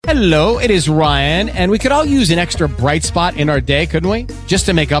Hello, it is Ryan, and we could all use an extra bright spot in our day, couldn't we? Just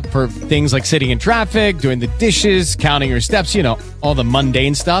to make up for things like sitting in traffic, doing the dishes, counting your steps, you know, all the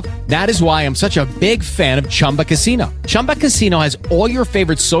mundane stuff. That is why I'm such a big fan of Chumba Casino. Chumba Casino has all your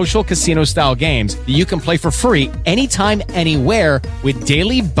favorite social casino-style games that you can play for free anytime, anywhere with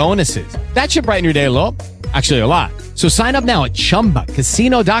daily bonuses. That should brighten your day a little. Actually, a lot. So sign up now at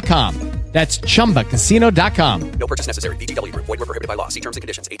ChumbaCasino.com. That's ChumbaCasino.com. No purchase necessary. VGW Group. Void where prohibited by law. See terms and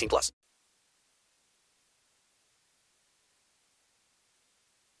conditions. 18 plus.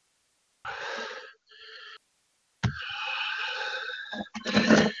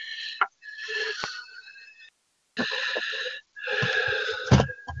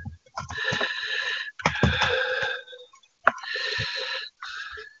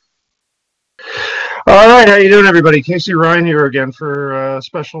 All right, how you doing, everybody? Casey Ryan here again for a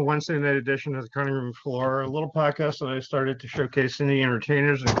special Wednesday night edition of the Cutting Room Floor, a little podcast that I started to showcase indie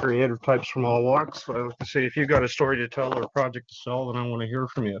entertainers and creative types from all walks. I like to say, if you've got a story to tell or a project to sell, then I want to hear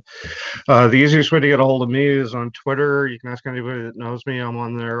from you. The easiest way to get a hold of me is on Twitter. You can ask anybody that knows me. I'm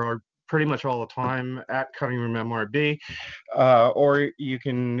on there pretty much all the time at Cutting Room MRB, or you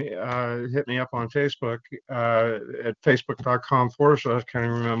can hit me up on Facebook at facebook.com/Cutting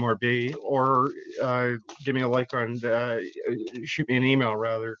Room MRB, or give me a like on, shoot me an email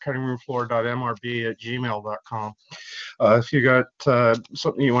rather, cuttingroomfloor.mrb@gmail.com. If you got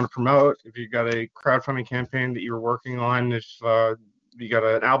something you want to promote, if you got a crowdfunding campaign that you're working on, if you got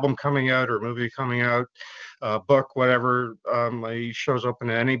an album coming out or a movie coming out, book, whatever, my show's open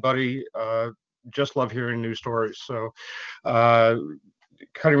to anybody. Just love hearing new stories. So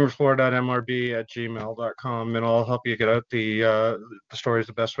cuttingroomfloor.mrb@gmail.com, and I'll help you get out the stories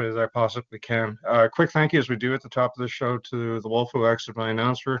the best way that I possibly can. Quick thank you, as we do at the top of the show, to the Wolf Who Exited My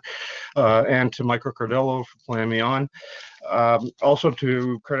Announcer, and to Michael Cordello for playing me on. Also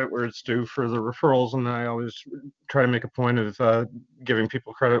to credit where it's due for the referrals, and I always try to make a point of giving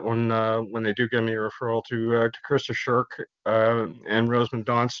people credit when they do give me a referral, to Krista Shirk and Rosamund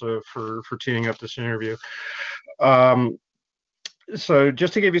Donsa for teeing up this interview. So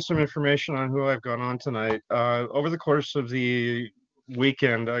just to give you some information on who I've got on tonight, over the course of the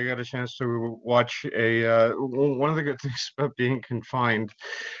weekend, I got a chance to watch one of the good things about being confined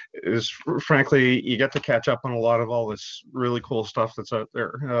is, frankly, you get to catch up on a lot of all this really cool stuff that's out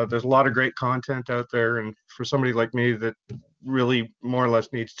there. There's a lot of great content out there, and for somebody like me that really more or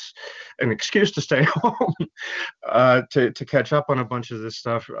less needs an excuse to stay home to catch up on a bunch of this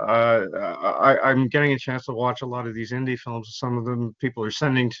stuff, I'm getting a chance to watch a lot of these indie films. Some of them people are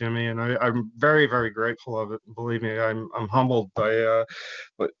sending to me, and I'm very, very grateful of it. Believe me, I'm humbled by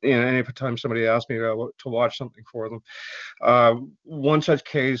any time somebody asks me to watch something for them. One such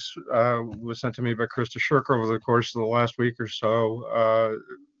case was sent to me by Krista Shirk over the course of the last week or so,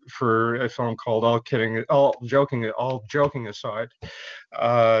 for a film called All Joking Aside.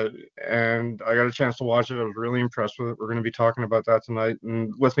 And I got a chance to watch it. I was really impressed with it. We're going to be talking about that tonight.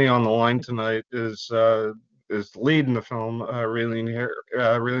 And with me on the line tonight is the lead in the film, Raylene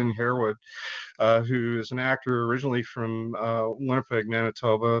Harewood, who is an actor originally from Winnipeg,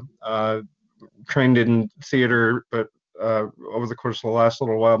 Manitoba, trained in theater, but over the course of the last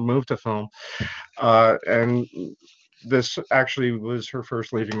little while moved to film. And this actually was her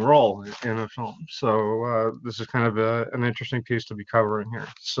first leading role in a film. So this is kind of an interesting piece to be covering here.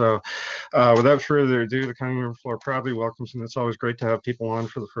 So without further ado, the Cutting Room Floor proudly welcomes, and it's always great to have people on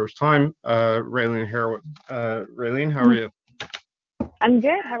for the first time, Raylene Harewood. Raylene, how are you? I'm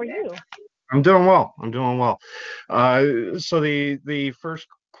good. How are you? I'm doing well. So the first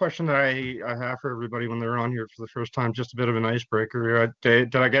question that I have for everybody when they're on here for the first time, just a bit of an icebreaker.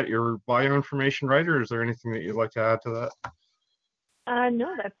 Did I get your bio information right, or is there anything that you'd like to add to that?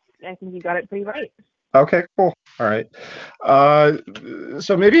 No, I think you got it pretty right. Okay, cool. All right.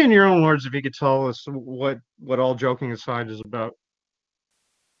 So maybe in your own words, if you could tell us what All Joking Aside is about.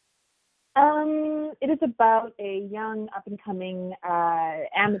 It is about a young, up-and-coming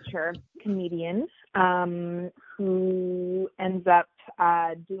amateur comedian who ends up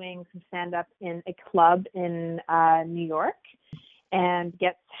doing some stand-up in a club in New York and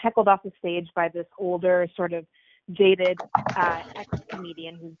gets heckled off the stage by this older, sort of jaded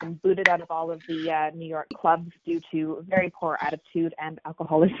ex-comedian who's been booted out of all of the New York clubs due to very poor attitude and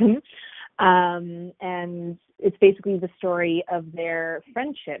alcoholism. And it's basically the story of their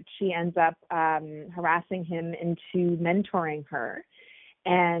friendship. She ends up harassing him into mentoring her.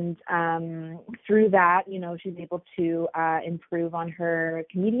 And through that, she's able to improve on her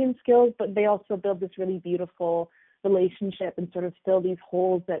comedian skills, but they also build this really beautiful relationship and sort of fill these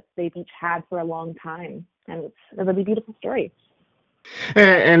holes that they've each had for a long time. And it's a really beautiful story.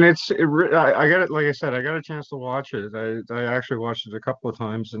 And I got it. Like I said, I got a chance to watch it. I actually watched it a couple of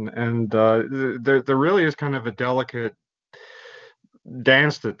times, and there really is kind of a delicate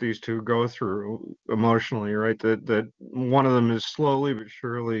dance that these two go through emotionally, right? That one of them is slowly but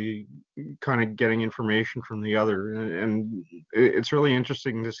surely kind of getting information from the other, and it's really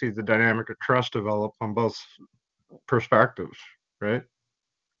interesting to see the dynamic of trust develop on both perspectives, right?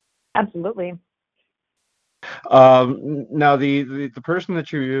 Absolutely. Now the person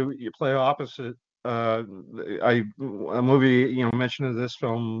that you play opposite, uh, a movie mention of this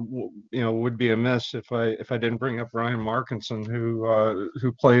film, would be amiss if I didn't bring up Ryan Markinson,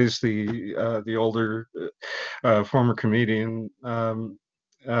 who plays the older former comedian,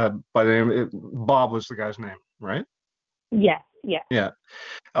 by the name Bob was the guy's name, right? Yes, yes. Yeah.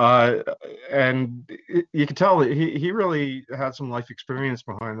 Uh, and you could tell that he really had some life experience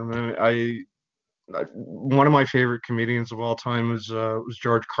behind him. And one of my favorite comedians of all time was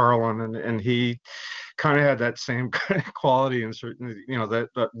George Carlin, and he kind of had that same kind of quality and certain,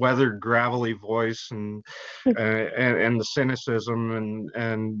 that weathered, gravelly voice, and the cynicism,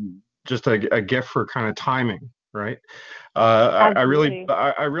 and just a gift for kind of timing, right? Absolutely.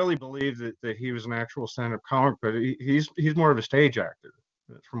 I really believe that he was an actual stand-up comic, but he's more of a stage actor,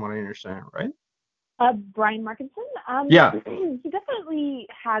 from what I understand, right? Brian Markinson, Yeah. he definitely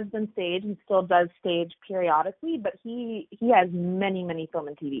has done stage and still does stage periodically, but he has many film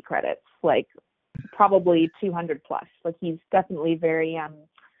and TV credits, like probably 200 plus. Like he's definitely very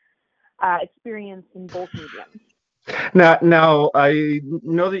experienced in both mediums. Now, I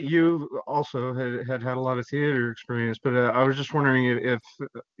know that you also had a lot of theater experience, but I was just wondering if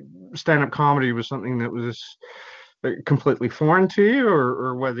stand-up comedy was something that was completely foreign to you,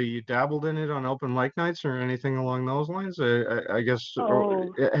 or whether you dabbled in it on open mic nights or anything along those lines. I guess, or,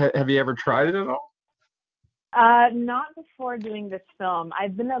 Oh, have you ever tried it at all? not before doing this film.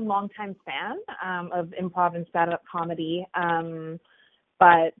 I've been a longtime fan of improv and stand-up comedy,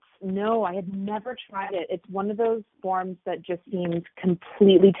 but no, I had never tried it. It's one of those forms that just seems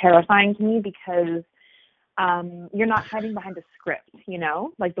completely terrifying to me because you're not hiding behind a script,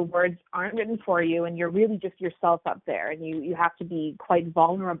 like the words aren't written for you and you're really just yourself up there, and you have to be quite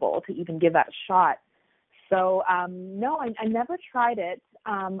vulnerable to even give that a shot. So no, I never tried it.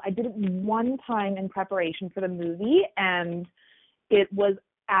 I did it one time in preparation for the movie, and it was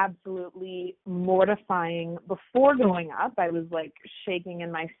absolutely mortifying. Before going up, I was like shaking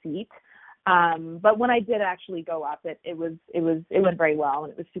in my seat. But when I did actually go up, it went very well,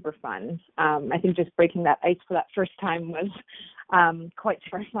 and it was super fun. I think just breaking that ice for that first time was quite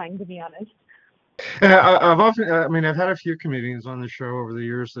terrifying, to be honest. I mean, I've had a few comedians on the show over the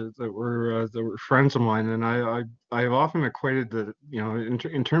years that were friends of mine, and I've often equated that,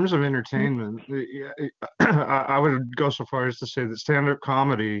 in terms of entertainment, I would go so far as to say that stand-up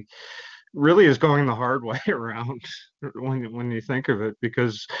comedy really is going the hard way around when you think of it,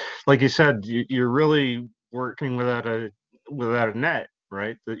 because, like you said, you're really working without a net,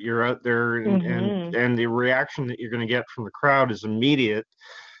 right? That you're out there, and Mhm. the reaction that you're going to get from the crowd is immediate.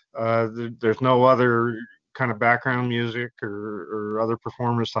 There's no other kind of background music, or other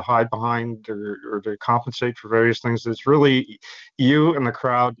performers to hide behind, or to compensate for various things. It's really you and the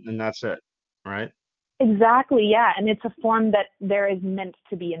crowd, and that's it, right? Exactly, yeah. And it's a form that there is meant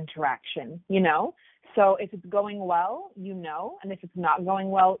to be interaction. So if it's going well, and if it's not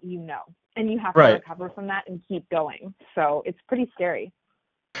going well, and you have to Right. recover from that and keep going. So it's pretty scary.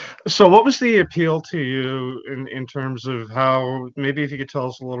 So, what was the appeal to you in terms of how, maybe if you could tell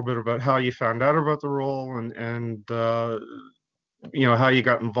us a little bit about how you found out about the role, and how you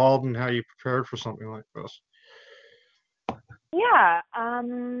got involved and how you prepared for something like this? Yeah, how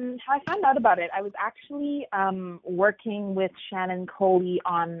I found out about it, I was actually working with Shannon Coley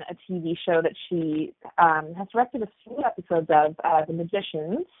on a TV show that she has directed a few episodes of, The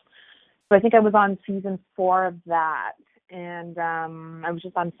Magicians. So I think I was on season 4 of that. And I was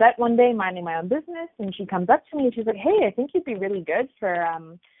just on set one day minding my own business, and she comes up to me and she's like, "Hey, I think you'd be really good for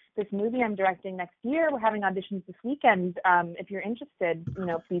this movie I'm directing next year. We're having auditions this weekend. If you're interested,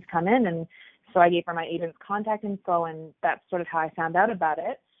 please come in." And so I gave her my agent's contact info, and that's sort of how I found out about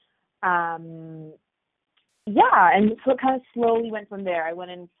it. Um, yeah, and so it kind of slowly went from there. I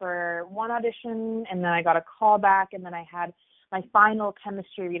went in for one audition, and then I got a call back, and then I had my final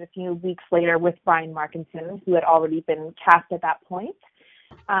chemistry read a few weeks later with Brian Markinson, who had already been cast at that point.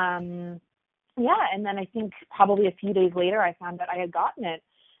 Yeah, and then I think probably a few days later, I found that I had gotten it,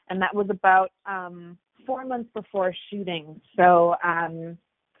 and that was about 4 months before shooting. So,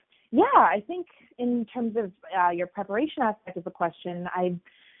 yeah, I think in terms of your preparation aspect of the question, I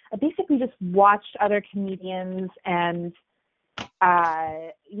basically just watched other comedians and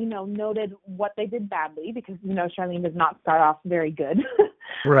noted what they did badly because, Charlene does not start off very good.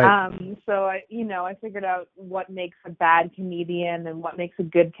 Right. So I figured out what makes a bad comedian and what makes a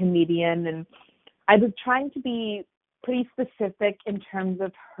good comedian. And I was trying to be pretty specific in terms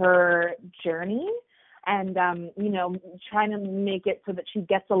of her journey and, trying to make it so that she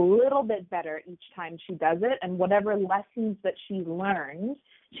gets a little bit better each time she does it. And whatever lessons that she learns,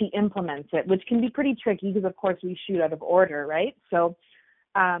 she implements it, which can be pretty tricky because, of course, we shoot out of order, right? So,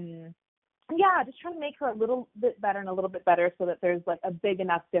 just trying to make her a little bit better and a little bit better so that there's like a big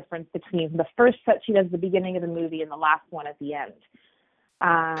enough difference between the first set she does at the beginning of the movie and the last one at the end.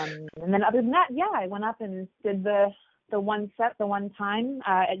 And then other than that, I went up and did the one set the one time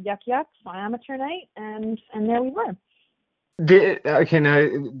at Yuck Yucks on amateur night, and there we were. Did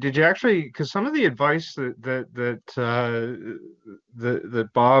you actually? Because some of the advice that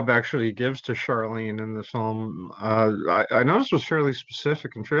Bob actually gives to Charlene in the film, I noticed was fairly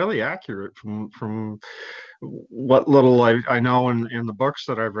specific and fairly accurate from what little I know in the books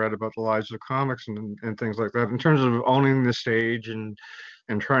that I've read about the lives of comics and things like that. In terms of owning the stage and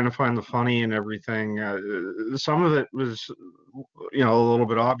trying to find the funny and everything, some of it was a little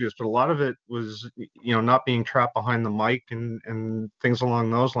bit obvious, but a lot of it was not being trapped behind the mic and things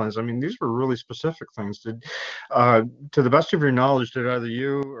along those lines. I mean, these were really specific things. To the best of your knowledge, did either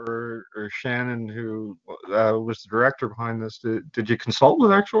you or Shannon, who was the director behind this, did you consult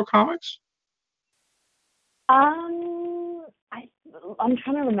with actual comics? I'm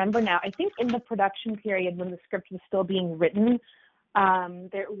trying to remember now. I think in the production period when the script was still being written,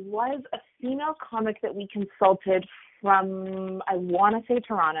 there was a female comic that we consulted from, I want to say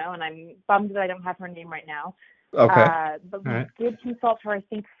Toronto, and I'm bummed that I don't have her name right now. Okay. But we did consult her, I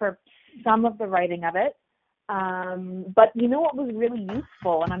think, for some of the writing of it. But what was really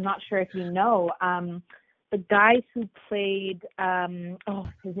useful, and I'm not sure if you know, the guy who played,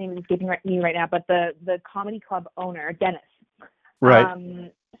 his name is escaping me right now, but the comedy club owner, Dennis.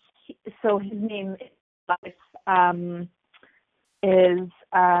 Right. So his name is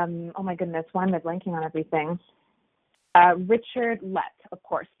oh my goodness, why am I blanking on everything? Richard Lett, of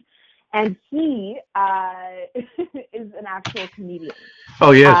course, and he is an actual comedian.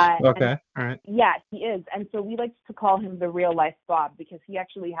 Oh yes, okay, all right. Yeah, he is, and so we like to call him the real life Bob because he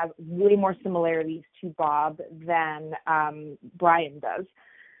actually has way more similarities to Bob than Brian does.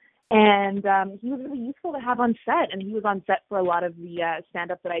 And he was really useful to have on set, and he was on set for a lot of the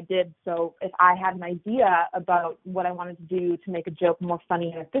stand-up that I did. So if I had an idea about what I wanted to do to make a joke more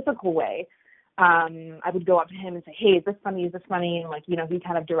funny in a physical way, I would go up to him and say, hey, is this funny? Is this funny? And he'd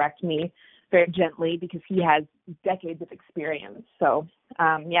kind of direct me very gently because he has decades of experience. So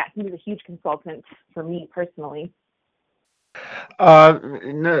he was a huge consultant for me personally.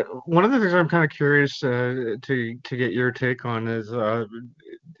 One of the things I'm kind of curious to get your take on is,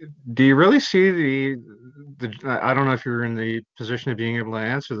 do you really see the I don't know if you're in the position of being able to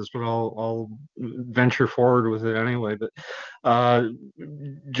answer this, but I'll venture forward with it anyway. But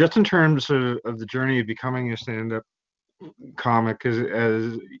just in terms of the journey of becoming a stand-up comic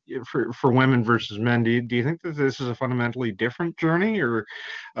as for women versus men, do you think that this is a fundamentally different journey, or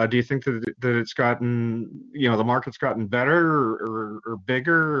do you think that it's gotten, the market's gotten better or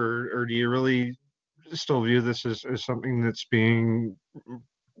bigger, or do you really still view this as something that's being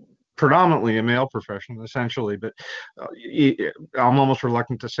predominantly a male profession essentially? But I'm almost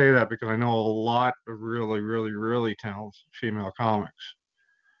reluctant to say that because I know a lot of really, really, really talented female comics.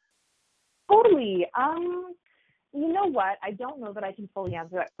 Totally. You know what? I don't know that I can fully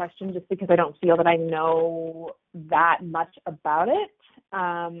answer that question just because I don't feel that I know that much about it.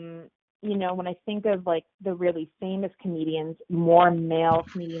 When I think of like the really famous comedians, more male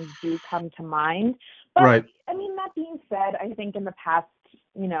comedians do come to mind. But right. I mean, that being said, I think in the past,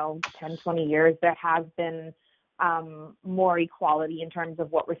 10, 20 years, there has been more equality in terms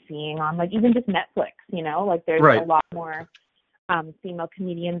of what we're seeing on like even just Netflix, there's right. a lot more female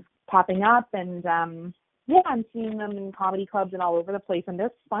comedians popping up and I'm seeing them in comedy clubs and all over the place, and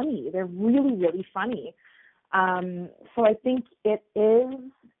they're funny. They're really, really funny. So I think it is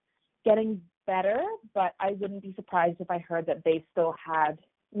getting better, but I wouldn't be surprised if I heard that they still had,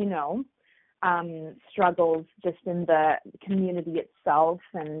 struggles just in the community itself.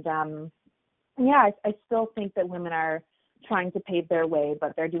 And I still think that women are trying to pave their way,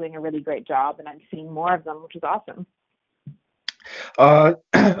 but they're doing a really great job, and I'm seeing more of them, which is awesome.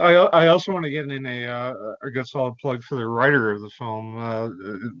 I also want to get in a good solid plug for the writer of the film.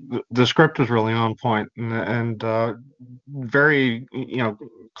 The script is really on point and very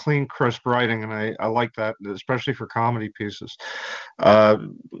clean, crisp writing, and I like that, especially for comedy pieces.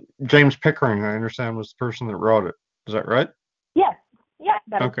 James Pickering, I understand, was the person that wrote it. Is that right? Yes. Yeah,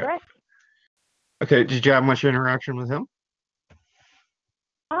 that is Okay. correct. Okay. Did you have much interaction with him?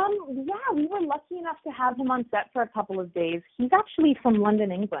 Yeah, we were lucky enough to have him on set for a couple of days. He's actually from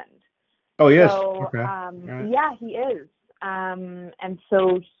London, England. Oh, yes. So, Okay. All right. yeah, he is. And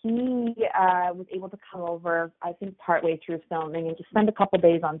so he was able to come over, I think, partway through filming and just spend a couple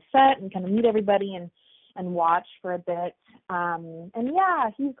days on set and kind of meet everybody and watch for a bit. And yeah,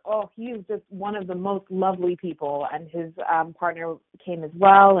 he's just one of the most lovely people. And his partner came as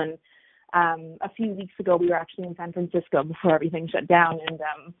well. And a few weeks ago, we were actually in San Francisco before everything shut down, and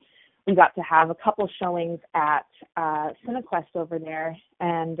we got to have a couple showings at CineQuest over there.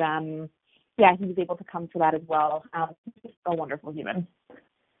 And yeah, he was able to come for that as well. He's a wonderful human.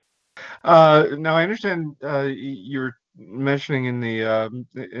 Now I understand you're mentioning in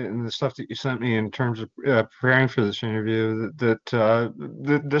the stuff that you sent me in terms of preparing for this interview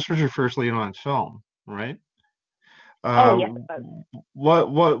that this was your first lead on film, right? Oh, Uh, yes, it was.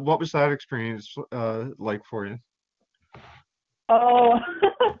 what was that experience like for you? Oh,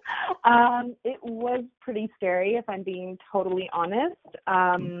 it was pretty scary, if I'm being totally honest.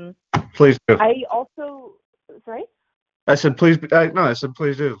 Please do. I also, sorry? I said please. No, I said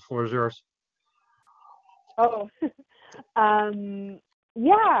please do. The floor is yours. Oh,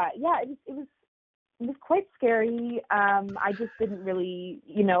 yeah, it was quite scary. I just didn't really,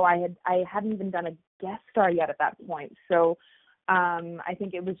 I hadn't even done a guest star yet at that point. So, I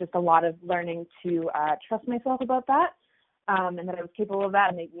think it was just a lot of learning to trust myself about that. And that I was capable of that,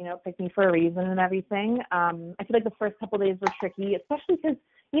 and they, picked me for a reason and everything. I feel like the first couple of days were tricky, especially because,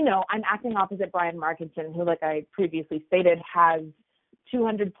 I'm acting opposite Brian Markinson, who, like I previously stated, has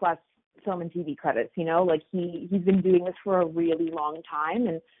 200 plus film and TV credits. Like he's been doing this for a really long time,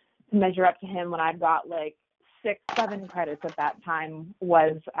 and to measure up to him when I've got like 6-7 credits at that time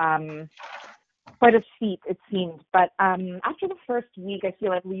was quite a feat, it seemed. But after the first week, I feel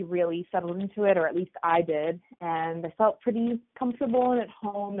like we really settled into it, or at least I did, and I felt pretty comfortable and at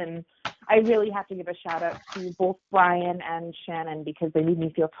home. And I really have to give a shout out to both Brian and Shannon, because they made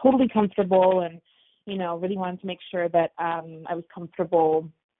me feel totally comfortable, and really wanted to make sure that I was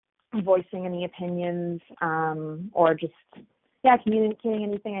comfortable voicing any opinions, or just communicating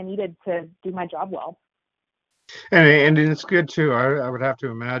anything I needed to do my job well. And it's good too. I would have to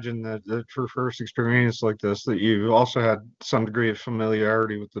imagine that for first experience like this, that you also had some degree of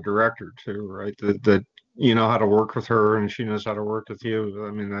familiarity with the director too, right? That you know how to work with her and she knows how to work with you.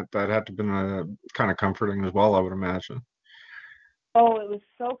 I mean, that had to have been kind of comforting as well, I would imagine. Oh, it was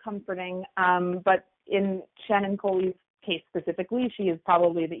so comforting. But in Shannon Coley's case specifically, she is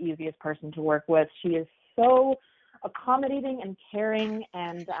probably the easiest person to work with. She is so accommodating and caring,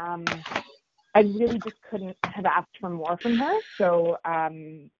 and I really just couldn't have asked for more from her. So,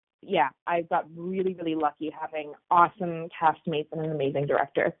 yeah, I got really, really lucky having awesome castmates and an amazing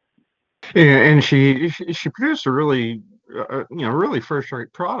director. Yeah, and she produced a really really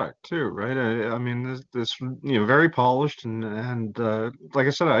first-rate product too, right? I mean this very polished and like I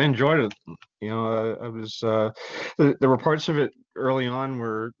said, I enjoyed it. I was there were parts of it early on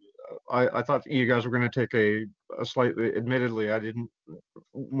where I thought you guys were going to take a slightly, admittedly, I didn't,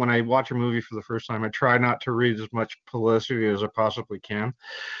 when I watch a movie for the first time, I try not to read as much publicity as I possibly can,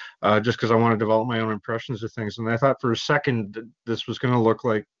 just because I want to develop my own impressions of things. And I thought for a second this was going to look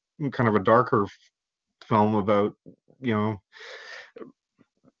like kind of a darker film about, you know,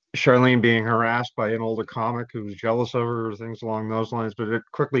 Charlene being harassed by an older comic who was jealous of her or things along those lines. But it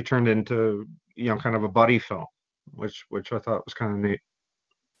quickly turned into, kind of a buddy film, which I thought was kind of neat.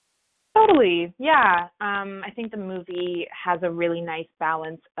 Totally. Yeah. I think the movie has a really nice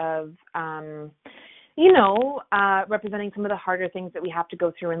balance of, representing some of the harder things that we have to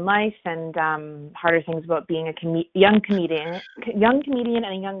go through in life, and harder things about being a young comedian and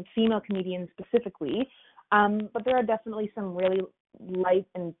a young female comedian specifically. But there are definitely some really light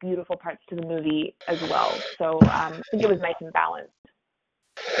and beautiful parts to the movie as well. So I think it was nice and balanced.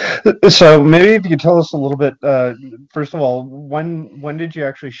 So maybe if you could tell us a little bit, first of all, when did you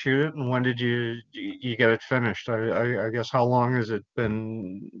actually shoot it, and when did you get it finished? I guess how long has it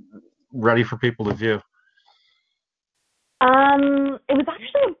been ready for people to view? It was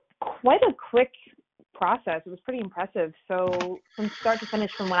actually quite a quick process. It was pretty impressive. So from start to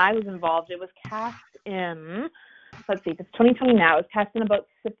finish, from when I was involved, it was cast in, let's see, it's 2020 now. It was cast in about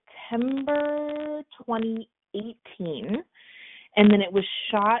September 2018. And then it was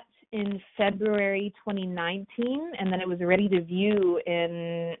shot in February 2019, and then it was ready to view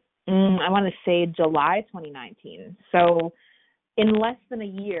in, I want to say July 2019. So in less than a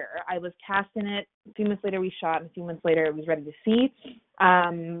year, I was cast in it. A few months later, we shot, and a few months later, it was ready to see.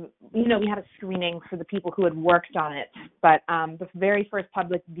 we had a screening for the people who had worked on it, but the very first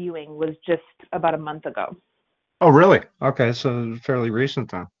public viewing was just about a month ago. Oh, really? Okay, so fairly recent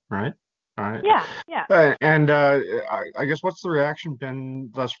then, right? All right. Yeah, yeah. And I guess what's the reaction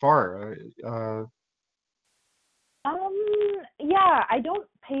been thus far? Yeah, I don't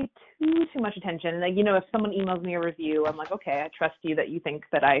pay too much attention. Like, if someone emails me a review, I'm like, okay, I trust you that you think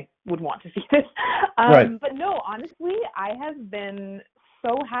that I would want to see this. Right. But no, honestly, I have been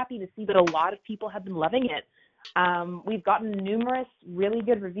so happy to see that a lot of people have been loving it. We've gotten numerous really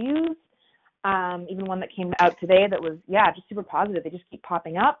good reviews. Even one that came out today that was, just super positive. They just keep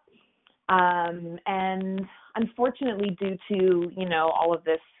popping up. And unfortunately, due to, all of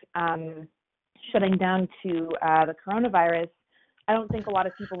this shutting down to the coronavirus, I don't think a lot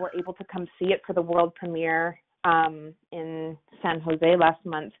of people were able to come see it for the world premiere in San Jose last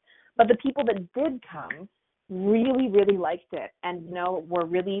month. But the people that did come really, really liked it and, were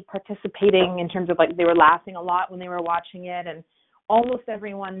really participating in terms of, like, they were laughing a lot when they were watching it. And almost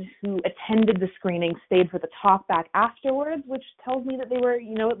everyone who attended the screening stayed for the talk back afterwards, which tells me that they were,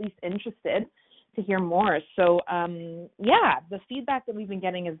 at least interested to hear more. So, the feedback that we've been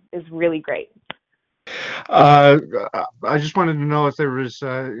getting is really great. I just wanted to know if there was,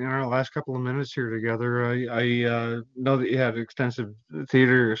 the last couple of minutes here together, I know that you had extensive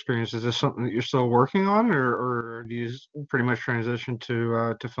theater experience. Is this something that you're still working on, or do you pretty much transition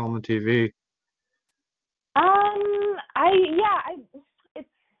to film and TV?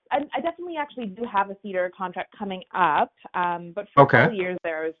 I definitely actually do have a theater contract coming up, but for a couple of years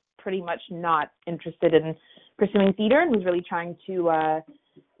there I was pretty much not interested in pursuing theater and was really trying to,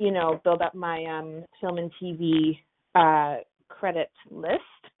 build up my film and TV credit list.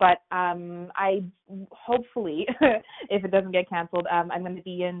 But I hopefully, if it doesn't get canceled, I'm going to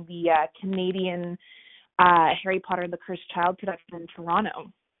be in the Canadian Harry Potter and the Cursed Child production in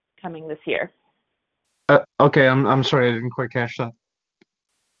Toronto coming this year. Okay, I'm sorry, I didn't quite catch that.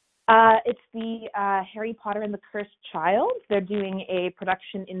 It's the Harry Potter and the Cursed Child. They're doing a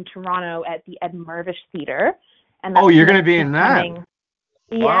production in Toronto at the Ed Mirvish Theatre. And you're going to be in that?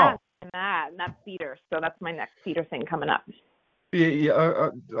 Yeah, in that theater. So that's my next theater thing coming up. Yeah.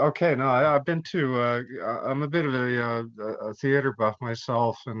 Okay. No, I've been to. I'm a bit of a theater buff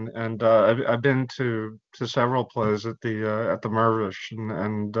myself, and I've been to several plays at the Mirvish,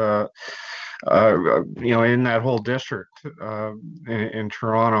 and in that whole district in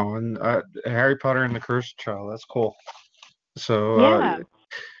Toronto, and Harry Potter and the Cursed Child. That's cool. So,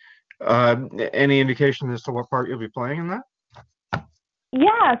 any indication as to what part you'll be playing in that?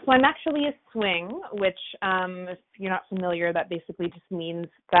 Yeah, so I'm actually a swing, which, if you're not familiar, that basically just means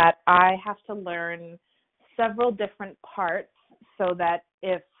that I have to learn several different parts so that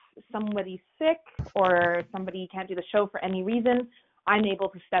if somebody's sick or somebody can't do the show for any reason, I'm able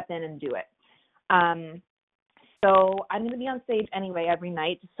to step in and do it. So I'm going to be on stage anyway every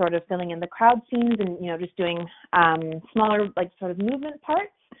night, just sort of filling in the crowd scenes and, just doing smaller, like, sort of movement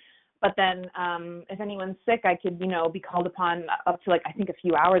parts. But then if anyone's sick, I could, be called upon up to, like, I think a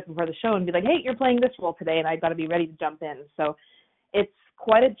few hours before the show and be like, hey, you're playing this role today, and I've got to be ready to jump in. So it's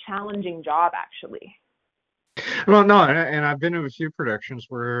quite a challenging job, actually. Well, no, and I've been to a few productions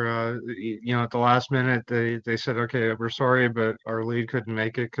where, at the last minute, they said, okay, we're sorry, but our lead couldn't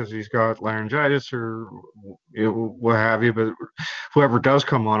make it because he's got laryngitis or what have you. But whoever does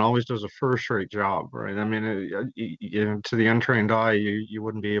come on always does a first-rate job, right? I mean, to the untrained eye, you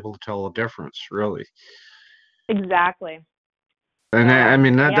wouldn't be able to tell the difference, really. Exactly. And I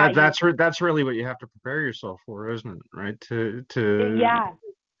mean, that's really what you have to prepare yourself for, isn't it? Right? Yeah.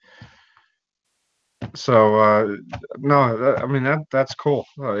 So no, I mean that's cool.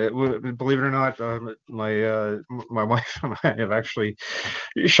 Believe it or not, my wife and I have actually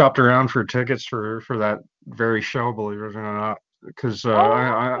shopped around for tickets for that very show. Believe it or not, because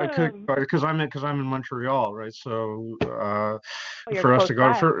I could because I'm in Montreal, right? So for us to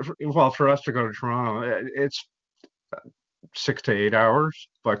go for us to go to Toronto, it's 6 to 8 hours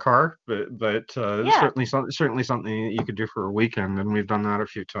by car, but certainly something you could do for a weekend, and we've done that a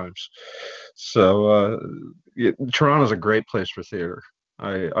few times. So Toronto's a great place for theater.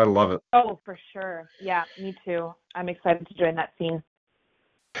 I love it. Oh, for sure. Yeah, me too. I'm excited to join that scene.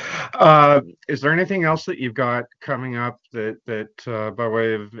 Is there anything else that you've got coming up that by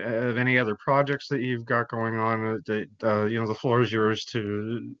way of any other projects that you've got going on that the floor is yours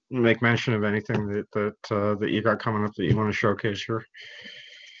to make mention of anything that you got coming up that you want to showcase here?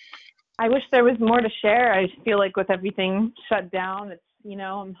 I wish there was more to share. I feel like with everything shut down, it's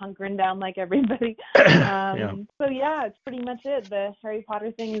I'm hunkering down like everybody. So yeah, it's pretty much it. The Harry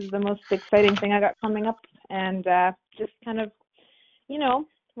Potter thing is the most exciting thing I got coming up, and just kind of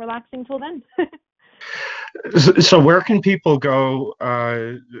relaxing till then. So where can people go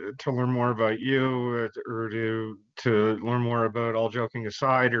to learn more about you, or to learn more about All Joking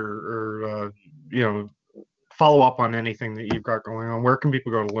Aside, or follow up on anything that you've got going on? Where can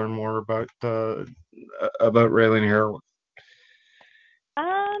people go to learn more about Raylene Harewood?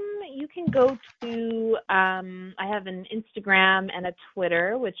 You can go to I have an Instagram and a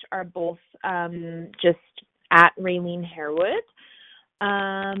Twitter, which are both just at Raylene Harewood.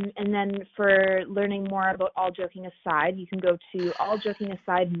 And then for learning more about All Joking Aside, you can go to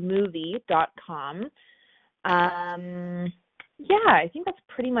alljokingassidemovie.com. I think that's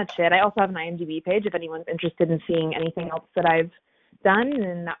pretty much it. I also have an IMDb page if anyone's interested in seeing anything else that I've done,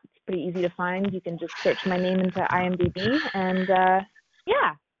 and that's pretty easy to find. You can just search my name into IMDb, and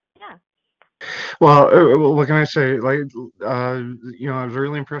Well, what can I say? I was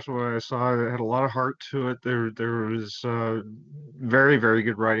really impressed with what I saw. It had a lot of heart to it. There was very, very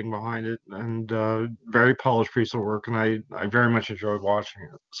good writing behind it, and very polished piece of work. And I very much enjoyed watching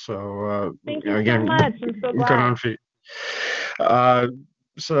it. So thank you again, so much. I'm so glad. Good on feet.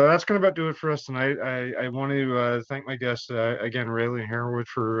 So that's going to about do it for us tonight. I want to thank my guest again, Raylene Harewood,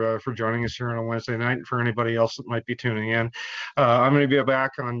 for joining us here on a Wednesday night. And for anybody else that might be tuning in, I'm going to be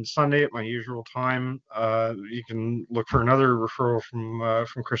back on Sunday at my usual time. You can look for another referral from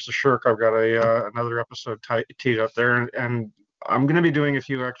Krista Shirk. I've got another episode teed up there, and I'm going to be doing a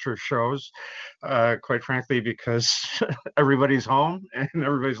few extra shows, quite frankly, because everybody's home and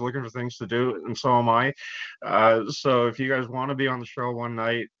everybody's looking for things to do, and so am I. So if you guys want to be on the show one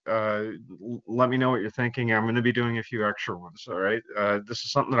night, let me know what you're thinking. I'm going to be doing a few extra ones, all right? This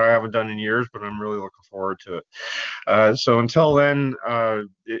is something that I haven't done in years, but I'm really looking forward to it. So until then,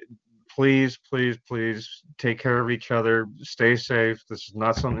 please take care of each other. Stay safe. This is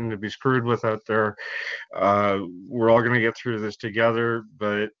not something to be screwed with out there. We're all going to get through this together,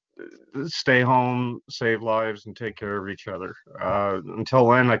 but stay home, save lives, and take care of each other. Until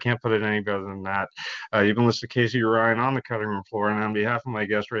then, I can't put it any better than that. You've been listening to Casey Ryan on the cutting room floor, and on behalf of my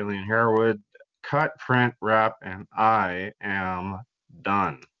guest, Raylene Harewood, cut, print, wrap, and I am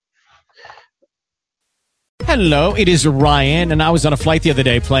done. Hello, it is Ryan, and I was on a flight the other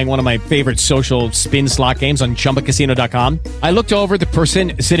day playing one of my favorite social spin slot games on ChumbaCasino.com. I looked over at the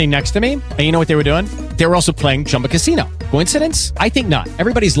person sitting next to me, and you know what they were doing? They were also playing Chumba Casino. Coincidence? I think not.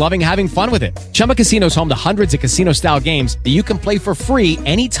 Everybody's loving having fun with it. Chumba Casino is home to hundreds of casino-style games that you can play for free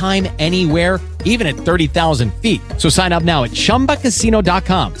anytime, anywhere, even at 30,000 feet. So sign up now at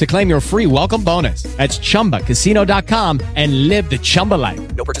ChumbaCasino.com to claim your free welcome bonus. That's ChumbaCasino.com and live the Chumba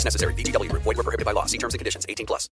life. No purchase necessary. VGW Group. Void where prohibited by law. See terms and conditions. 18+.